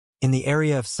In the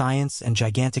area of science and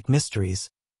gigantic mysteries,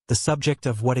 the subject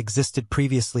of what existed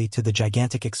previously to the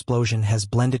gigantic explosion has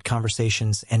blended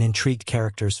conversations and intrigued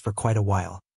characters for quite a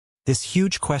while. This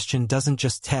huge question doesn't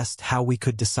just test how we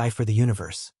could decipher the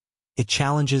universe. It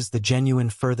challenges the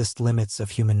genuine furthest limits of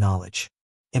human knowledge.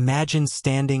 Imagine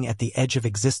standing at the edge of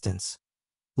existence,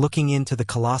 looking into the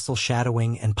colossal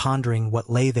shadowing and pondering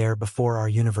what lay there before our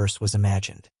universe was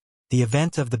imagined. The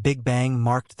event of the Big Bang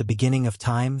marked the beginning of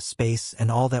time, space, and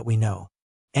all that we know.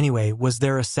 Anyway, was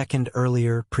there a second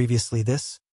earlier, previously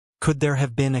this? Could there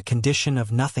have been a condition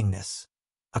of nothingness,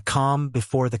 a calm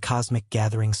before the cosmic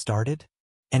gathering started?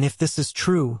 And if this is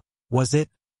true, was it,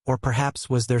 or perhaps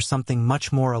was there something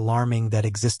much more alarming that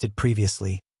existed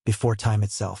previously, before time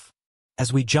itself?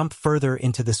 As we jump further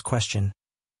into this question,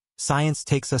 science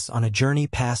takes us on a journey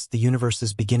past the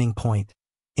universe's beginning point,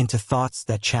 into thoughts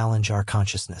that challenge our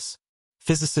consciousness.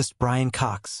 Physicist Brian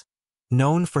Cox,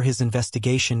 known for his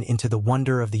investigation into the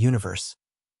wonder of the universe,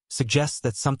 suggests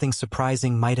that something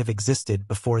surprising might have existed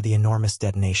before the enormous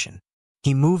detonation.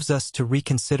 He moves us to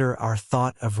reconsider our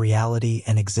thought of reality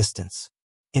and existence.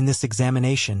 In this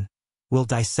examination, we'll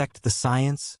dissect the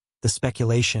science, the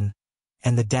speculation,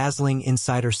 and the dazzling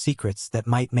insider secrets that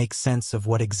might make sense of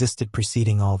what existed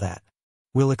preceding all that.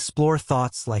 We'll explore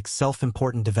thoughts like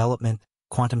self-important development,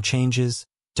 quantum changes,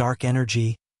 dark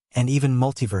energy, and even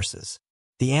multiverses.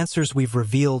 The answers we've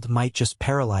revealed might just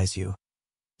paralyze you,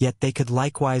 yet they could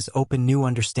likewise open new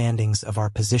understandings of our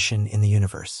position in the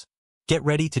universe. Get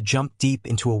ready to jump deep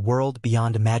into a world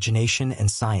beyond imagination and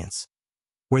science,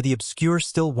 where the obscure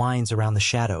still winds around the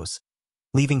shadows,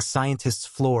 leaving scientists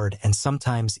floored and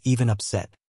sometimes even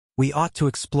upset. We ought to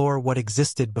explore what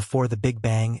existed before the Big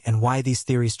Bang and why these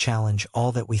theories challenge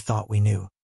all that we thought we knew.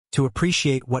 To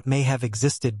appreciate what may have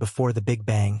existed before the Big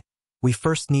Bang, we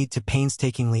first need to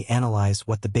painstakingly analyze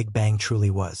what the Big Bang truly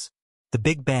was. The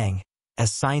Big Bang,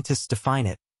 as scientists define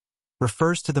it,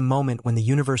 refers to the moment when the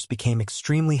universe became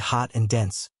extremely hot and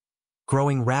dense,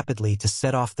 growing rapidly to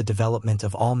set off the development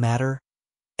of all matter,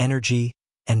 energy,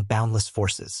 and boundless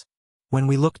forces. When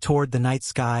we look toward the night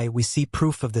sky, we see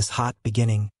proof of this hot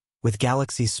beginning, with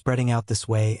galaxies spreading out this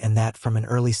way and that from an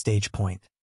early stage point.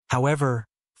 However,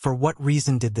 for what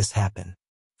reason did this happen?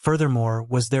 Furthermore,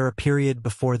 was there a period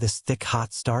before this thick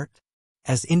hot start?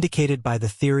 As indicated by the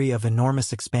theory of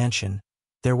enormous expansion,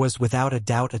 there was without a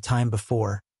doubt a time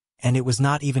before, and it was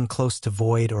not even close to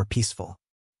void or peaceful.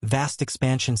 Vast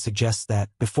expansion suggests that,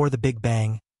 before the Big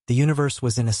Bang, the universe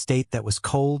was in a state that was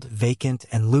cold, vacant,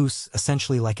 and loose,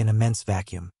 essentially like an immense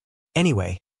vacuum.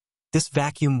 Anyway, this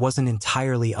vacuum wasn't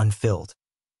entirely unfilled.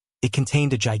 It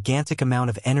contained a gigantic amount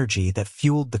of energy that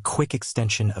fueled the quick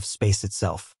extension of space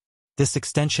itself. This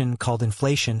extension, called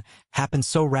inflation, happened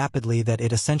so rapidly that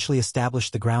it essentially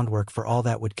established the groundwork for all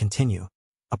that would continue,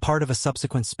 a part of a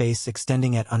subsequent space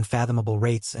extending at unfathomable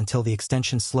rates until the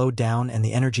extension slowed down and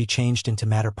the energy changed into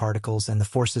matter particles and the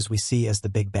forces we see as the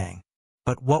Big Bang.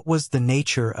 But what was the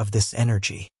nature of this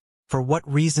energy? For what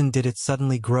reason did it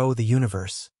suddenly grow the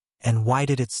universe, and why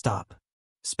did it stop?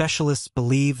 Specialists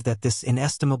believe that this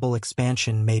inestimable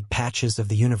expansion made patches of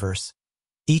the universe,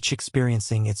 each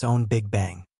experiencing its own Big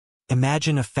Bang.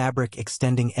 Imagine a fabric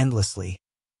extending endlessly,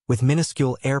 with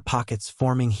minuscule air pockets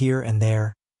forming here and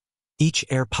there, each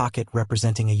air pocket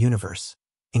representing a universe,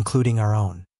 including our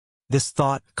own. This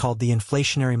thought, called the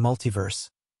inflationary multiverse,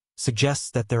 suggests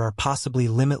that there are possibly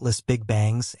limitless Big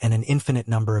Bangs and an infinite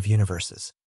number of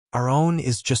universes. Our own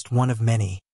is just one of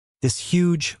many. This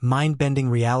huge, mind-bending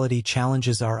reality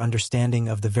challenges our understanding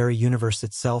of the very universe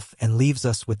itself and leaves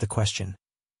us with the question,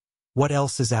 what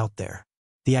else is out there?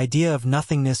 The idea of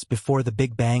nothingness before the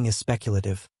Big Bang is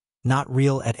speculative, not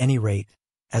real at any rate,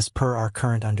 as per our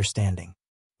current understanding.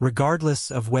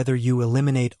 Regardless of whether you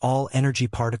eliminate all energy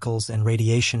particles and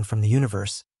radiation from the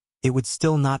universe, it would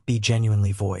still not be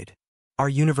genuinely void. Our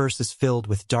universe is filled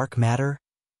with dark matter,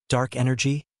 dark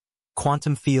energy,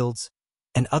 quantum fields,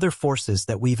 and other forces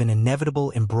that weave an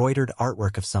inevitable embroidered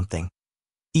artwork of something,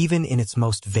 even in its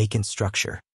most vacant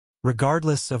structure.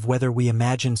 Regardless of whether we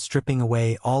imagine stripping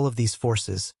away all of these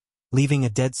forces, leaving a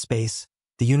dead space,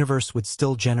 the universe would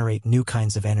still generate new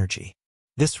kinds of energy.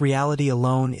 This reality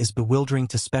alone is bewildering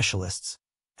to specialists,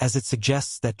 as it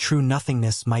suggests that true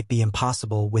nothingness might be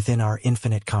impossible within our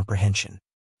infinite comprehension.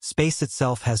 Space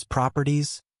itself has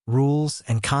properties, rules,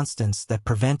 and constants that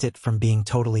prevent it from being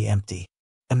totally empty.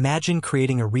 Imagine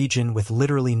creating a region with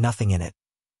literally nothing in it.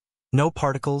 No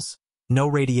particles, no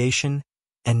radiation,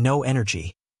 and no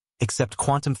energy, except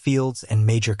quantum fields and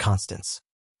major constants.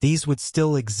 These would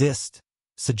still exist,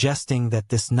 suggesting that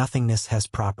this nothingness has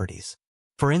properties.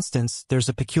 For instance, there's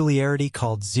a peculiarity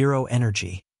called zero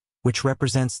energy, which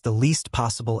represents the least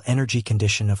possible energy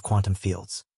condition of quantum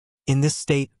fields. In this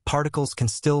state, particles can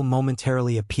still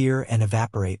momentarily appear and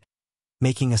evaporate,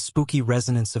 making a spooky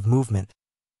resonance of movement,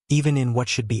 even in what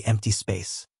should be empty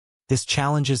space. This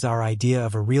challenges our idea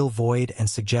of a real void and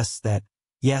suggests that,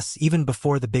 yes, even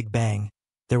before the Big Bang,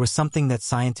 there was something that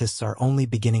scientists are only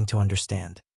beginning to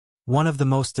understand. One of the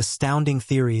most astounding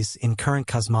theories in current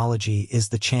cosmology is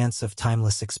the chance of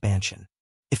timeless expansion.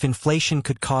 If inflation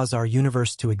could cause our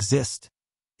universe to exist,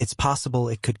 it's possible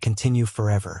it could continue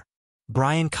forever.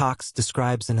 Brian Cox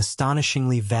describes an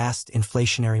astonishingly vast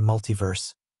inflationary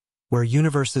multiverse, where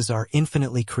universes are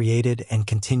infinitely created and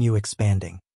continue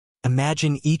expanding.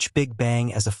 Imagine each Big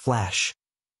Bang as a flash,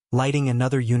 lighting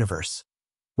another universe,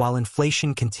 while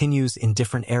inflation continues in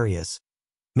different areas,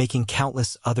 making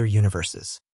countless other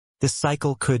universes. This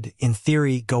cycle could, in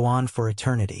theory, go on for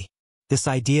eternity. This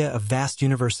idea of vast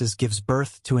universes gives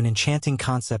birth to an enchanting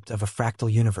concept of a fractal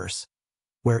universe,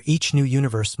 where each new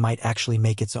universe might actually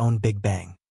make its own Big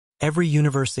Bang. Every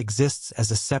universe exists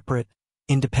as a separate,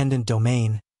 independent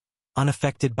domain,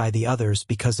 unaffected by the others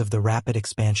because of the rapid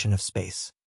expansion of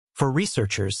space. For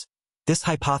researchers, this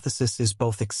hypothesis is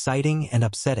both exciting and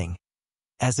upsetting,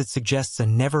 as it suggests a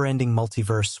never-ending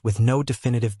multiverse with no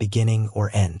definitive beginning or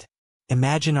end.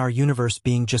 Imagine our universe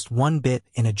being just one bit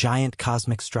in a giant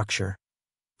cosmic structure,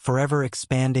 forever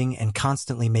expanding and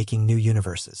constantly making new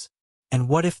universes. And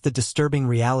what if the disturbing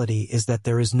reality is that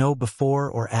there is no before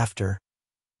or after,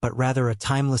 but rather a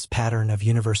timeless pattern of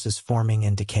universes forming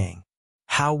and decaying?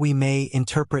 How we may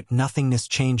interpret nothingness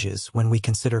changes when we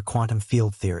consider quantum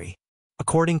field theory.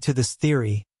 According to this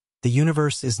theory, the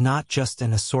universe is not just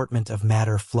an assortment of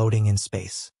matter floating in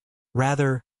space.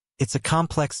 Rather, it's a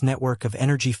complex network of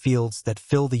energy fields that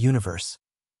fill the universe,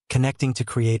 connecting to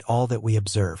create all that we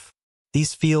observe.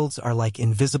 These fields are like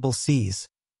invisible seas,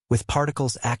 with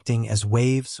particles acting as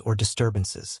waves or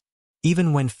disturbances.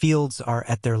 Even when fields are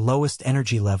at their lowest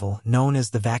energy level, known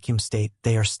as the vacuum state,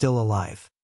 they are still alive.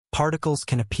 Particles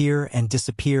can appear and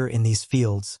disappear in these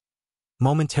fields,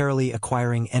 momentarily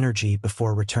acquiring energy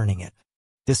before returning it.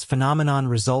 This phenomenon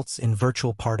results in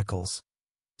virtual particles,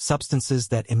 substances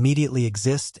that immediately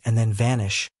exist and then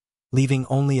vanish, leaving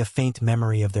only a faint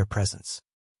memory of their presence.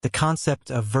 The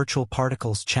concept of virtual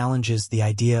particles challenges the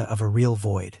idea of a real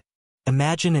void.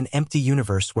 Imagine an empty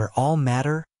universe where all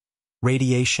matter,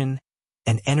 radiation,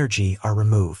 and energy are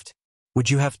removed.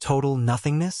 Would you have total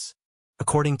nothingness?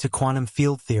 According to quantum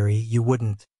field theory, you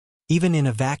wouldn't. Even in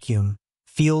a vacuum,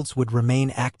 fields would remain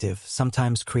active,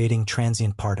 sometimes creating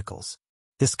transient particles.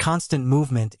 This constant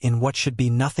movement in what should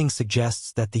be nothing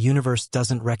suggests that the universe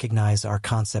doesn't recognize our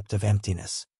concept of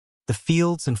emptiness. The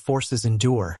fields and forces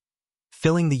endure,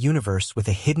 filling the universe with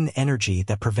a hidden energy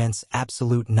that prevents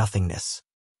absolute nothingness.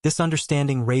 This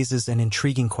understanding raises an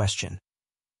intriguing question.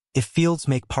 If fields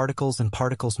make particles and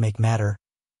particles make matter,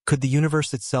 could the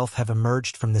universe itself have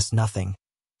emerged from this nothing,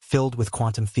 filled with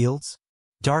quantum fields?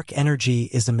 Dark energy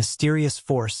is a mysterious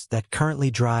force that currently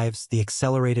drives the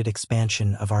accelerated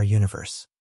expansion of our universe.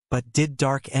 But did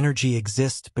dark energy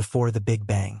exist before the Big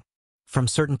Bang? From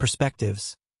certain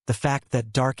perspectives, the fact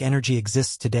that dark energy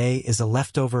exists today is a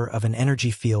leftover of an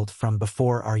energy field from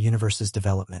before our universe's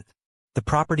development. The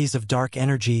properties of dark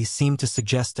energy seem to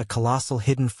suggest a colossal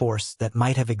hidden force that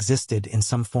might have existed in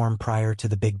some form prior to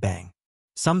the Big Bang.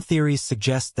 Some theories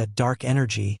suggest that dark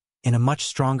energy, in a much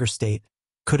stronger state,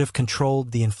 could have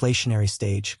controlled the inflationary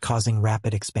stage, causing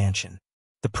rapid expansion.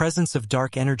 The presence of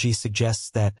dark energy suggests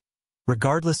that,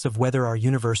 regardless of whether our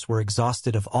universe were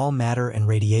exhausted of all matter and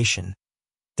radiation,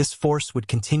 this force would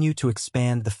continue to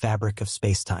expand the fabric of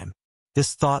spacetime.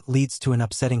 This thought leads to an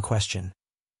upsetting question.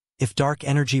 If dark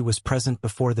energy was present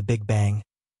before the Big Bang,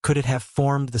 could it have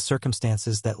formed the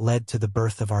circumstances that led to the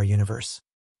birth of our universe?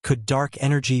 Could dark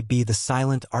energy be the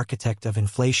silent architect of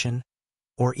inflation,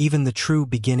 or even the true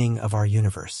beginning of our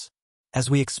universe? As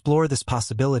we explore this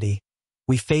possibility,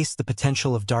 we face the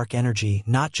potential of dark energy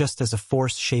not just as a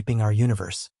force shaping our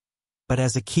universe, but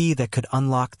as a key that could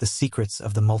unlock the secrets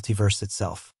of the multiverse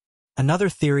itself. Another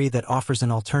theory that offers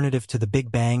an alternative to the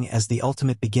Big Bang as the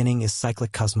ultimate beginning is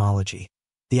cyclic cosmology,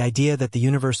 the idea that the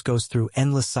universe goes through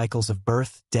endless cycles of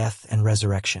birth, death, and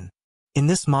resurrection. In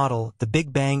this model, the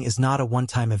Big Bang is not a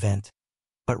one-time event,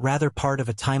 but rather part of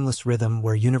a timeless rhythm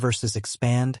where universes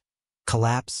expand,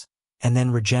 collapse, and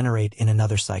then regenerate in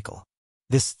another cycle.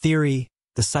 This theory,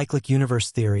 the cyclic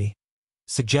universe theory,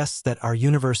 suggests that our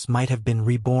universe might have been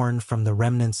reborn from the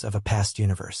remnants of a past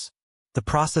universe. The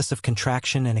process of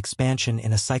contraction and expansion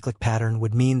in a cyclic pattern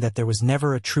would mean that there was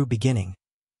never a true beginning,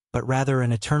 but rather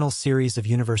an eternal series of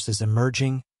universes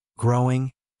emerging,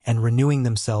 growing, and renewing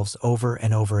themselves over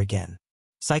and over again.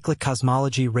 Cyclic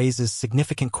cosmology raises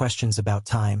significant questions about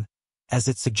time, as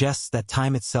it suggests that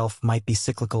time itself might be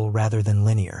cyclical rather than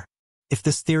linear. If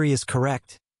this theory is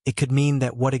correct, it could mean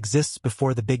that what exists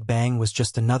before the Big Bang was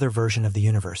just another version of the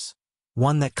universe,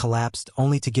 one that collapsed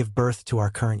only to give birth to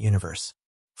our current universe.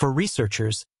 For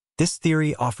researchers, this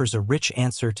theory offers a rich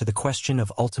answer to the question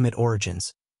of ultimate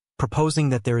origins, proposing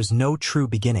that there is no true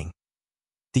beginning.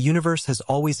 The universe has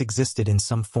always existed in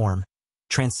some form,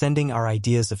 transcending our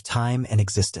ideas of time and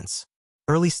existence.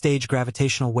 Early-stage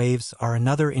gravitational waves are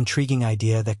another intriguing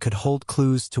idea that could hold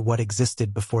clues to what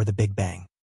existed before the Big Bang.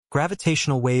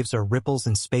 Gravitational waves are ripples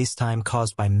in space-time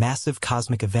caused by massive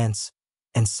cosmic events,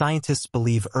 and scientists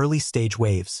believe early-stage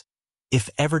waves, if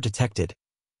ever detected,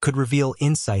 could reveal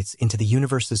insights into the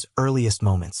universe's earliest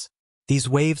moments. These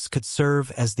waves could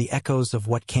serve as the echoes of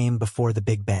what came before the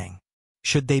Big Bang.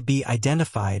 Should they be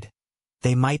identified,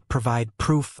 they might provide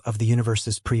proof of the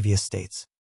universe's previous states.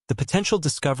 The potential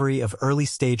discovery of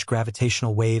early-stage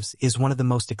gravitational waves is one of the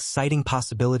most exciting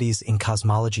possibilities in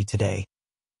cosmology today,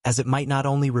 as it might not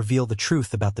only reveal the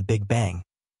truth about the Big Bang,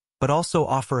 but also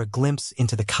offer a glimpse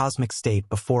into the cosmic state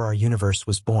before our universe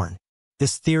was born.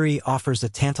 This theory offers a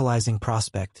tantalizing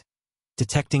prospect,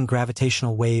 detecting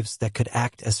gravitational waves that could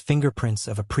act as fingerprints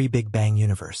of a pre-Big Bang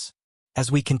universe.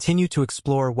 As we continue to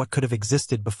explore what could have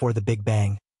existed before the Big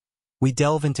Bang, we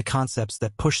delve into concepts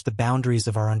that push the boundaries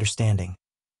of our understanding,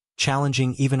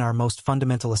 challenging even our most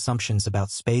fundamental assumptions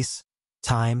about space,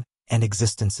 time, and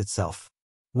existence itself.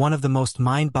 One of the most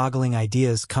mind-boggling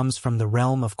ideas comes from the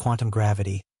realm of quantum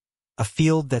gravity, a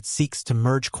field that seeks to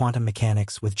merge quantum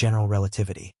mechanics with general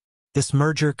relativity. This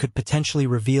merger could potentially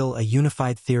reveal a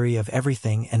unified theory of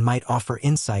everything and might offer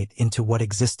insight into what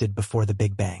existed before the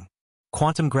Big Bang.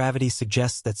 Quantum gravity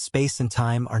suggests that space and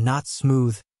time are not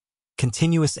smooth,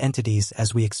 continuous entities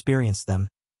as we experience them,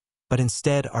 but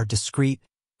instead are discrete,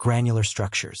 granular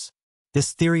structures.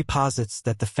 This theory posits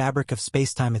that the fabric of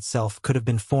spacetime itself could have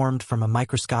been formed from a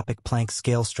microscopic Planck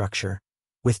scale structure,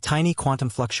 with tiny quantum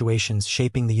fluctuations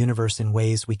shaping the universe in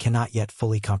ways we cannot yet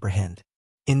fully comprehend.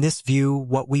 In this view,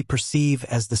 what we perceive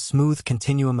as the smooth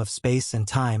continuum of space and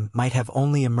time might have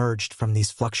only emerged from these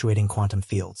fluctuating quantum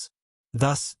fields.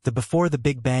 Thus, the before the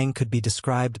Big Bang could be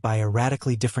described by a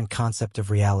radically different concept of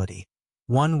reality,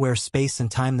 one where space and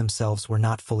time themselves were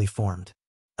not fully formed.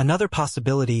 Another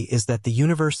possibility is that the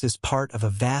universe is part of a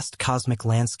vast cosmic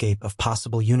landscape of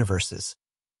possible universes,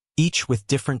 each with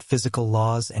different physical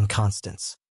laws and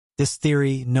constants. This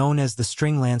theory, known as the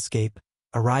string landscape,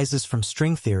 arises from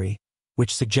string theory,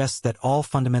 which suggests that all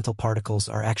fundamental particles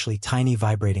are actually tiny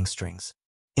vibrating strings.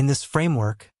 In this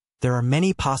framework, there are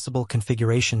many possible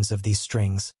configurations of these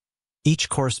strings, each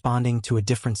corresponding to a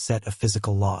different set of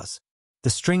physical laws. The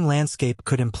string landscape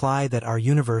could imply that our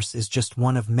universe is just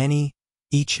one of many,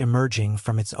 each emerging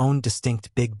from its own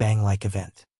distinct Big Bang-like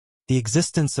event. The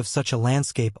existence of such a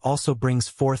landscape also brings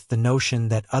forth the notion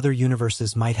that other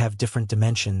universes might have different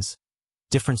dimensions,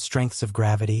 different strengths of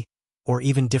gravity, or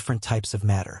even different types of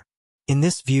matter. In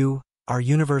this view, our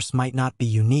universe might not be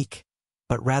unique,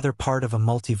 but rather part of a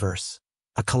multiverse,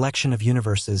 a collection of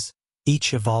universes,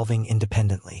 each evolving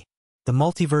independently. The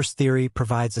multiverse theory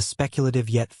provides a speculative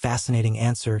yet fascinating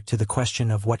answer to the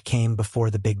question of what came before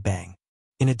the Big Bang.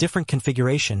 In a different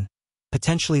configuration,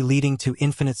 potentially leading to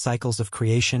infinite cycles of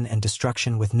creation and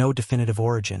destruction with no definitive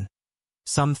origin,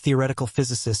 some theoretical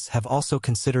physicists have also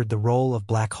considered the role of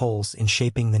black holes in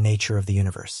shaping the nature of the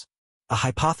universe. A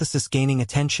hypothesis gaining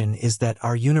attention is that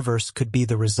our universe could be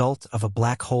the result of a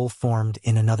black hole formed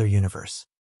in another universe.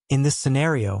 In this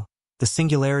scenario, the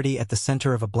singularity at the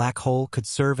center of a black hole could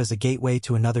serve as a gateway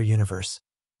to another universe,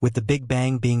 with the Big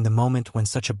Bang being the moment when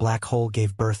such a black hole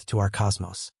gave birth to our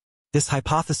cosmos. This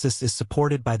hypothesis is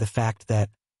supported by the fact that,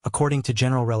 according to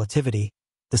general relativity,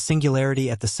 the singularity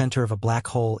at the center of a black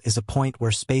hole is a point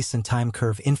where space and time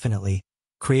curve infinitely,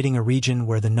 creating a region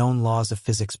where the known laws of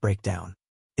physics break down.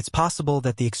 It's possible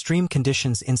that the extreme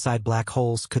conditions inside black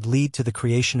holes could lead to the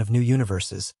creation of new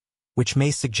universes, which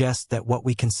may suggest that what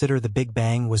we consider the Big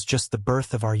Bang was just the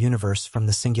birth of our universe from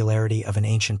the singularity of an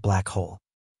ancient black hole.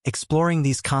 Exploring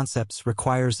these concepts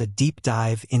requires a deep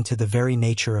dive into the very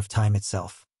nature of time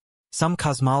itself. Some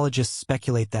cosmologists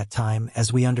speculate that time,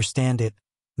 as we understand it,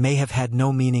 may have had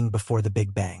no meaning before the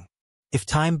Big Bang. If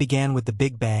time began with the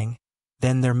Big Bang,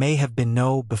 then there may have been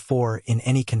no before in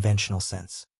any conventional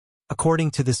sense.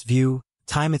 According to this view,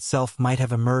 time itself might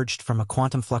have emerged from a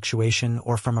quantum fluctuation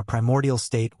or from a primordial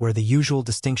state where the usual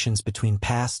distinctions between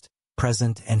past,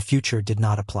 present, and future did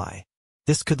not apply.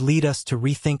 This could lead us to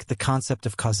rethink the concept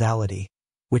of causality,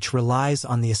 which relies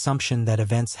on the assumption that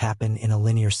events happen in a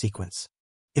linear sequence.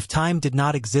 If time did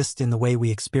not exist in the way we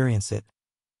experience it,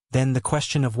 then the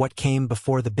question of what came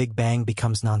before the Big Bang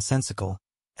becomes nonsensical,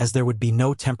 as there would be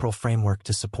no temporal framework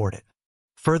to support it.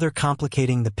 Further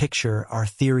complicating the picture are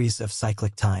theories of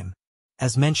cyclic time.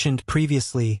 As mentioned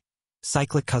previously,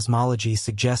 cyclic cosmology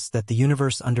suggests that the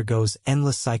universe undergoes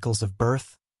endless cycles of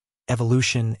birth,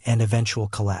 evolution, and eventual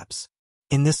collapse.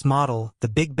 In this model, the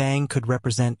Big Bang could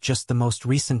represent just the most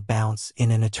recent bounce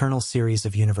in an eternal series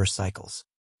of universe cycles.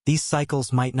 These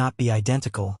cycles might not be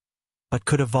identical, but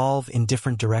could evolve in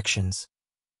different directions,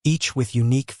 each with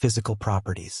unique physical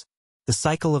properties. The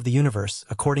cycle of the universe,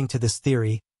 according to this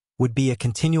theory, would be a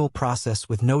continual process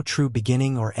with no true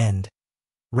beginning or end,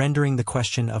 rendering the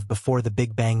question of before the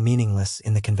Big Bang meaningless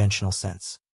in the conventional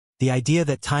sense. The idea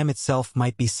that time itself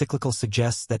might be cyclical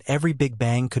suggests that every Big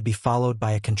Bang could be followed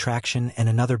by a contraction and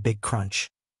another big crunch,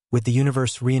 with the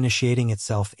universe reinitiating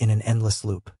itself in an endless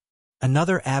loop.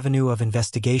 Another avenue of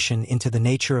investigation into the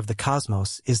nature of the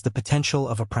cosmos is the potential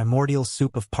of a primordial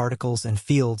soup of particles and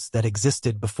fields that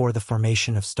existed before the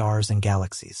formation of stars and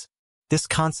galaxies. This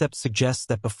concept suggests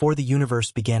that before the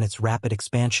universe began its rapid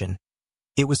expansion,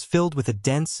 it was filled with a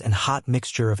dense and hot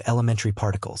mixture of elementary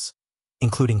particles,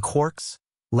 including quarks,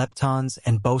 leptons,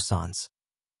 and bosons,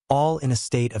 all in a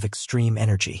state of extreme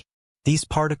energy. These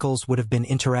particles would have been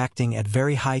interacting at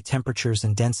very high temperatures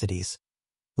and densities,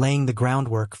 laying the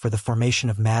groundwork for the formation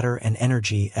of matter and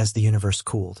energy as the universe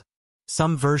cooled.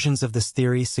 Some versions of this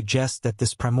theory suggest that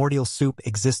this primordial soup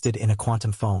existed in a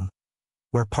quantum foam,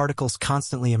 where particles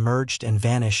constantly emerged and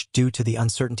vanished due to the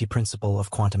uncertainty principle of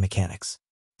quantum mechanics.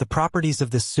 The properties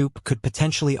of this soup could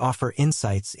potentially offer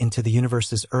insights into the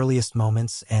universe's earliest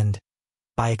moments and,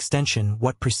 by extension,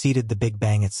 what preceded the Big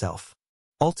Bang itself.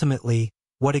 Ultimately,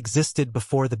 what existed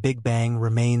before the Big Bang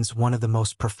remains one of the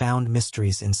most profound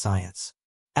mysteries in science.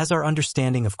 As our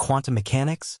understanding of quantum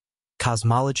mechanics,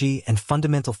 cosmology, and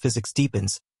fundamental physics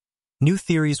deepens, new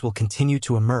theories will continue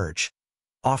to emerge,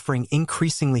 offering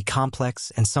increasingly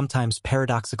complex and sometimes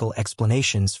paradoxical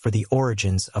explanations for the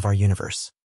origins of our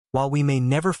universe. While we may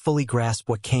never fully grasp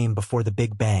what came before the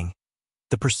Big Bang,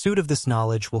 the pursuit of this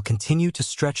knowledge will continue to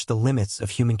stretch the limits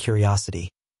of human curiosity,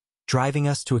 driving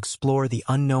us to explore the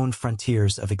unknown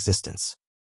frontiers of existence.